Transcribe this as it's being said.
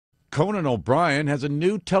Conan O'Brien has a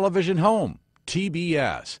new television home,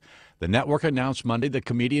 TBS. The network announced Monday the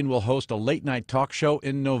comedian will host a late-night talk show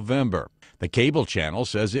in November. The cable channel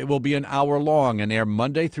says it will be an hour long and air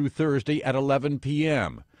Monday through Thursday at 11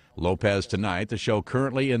 p.m. Lopez Tonight, the show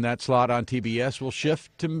currently in that slot on TBS, will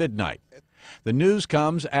shift to midnight. The news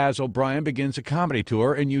comes as O'Brien begins a comedy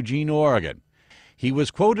tour in Eugene, Oregon. He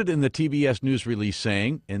was quoted in the TBS news release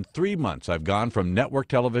saying, "In 3 months, I've gone from network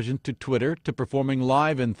television to Twitter to performing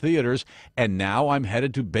live in theaters, and now I'm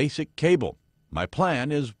headed to basic cable. My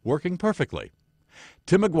plan is working perfectly."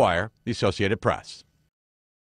 Tim McGuire, The Associated Press.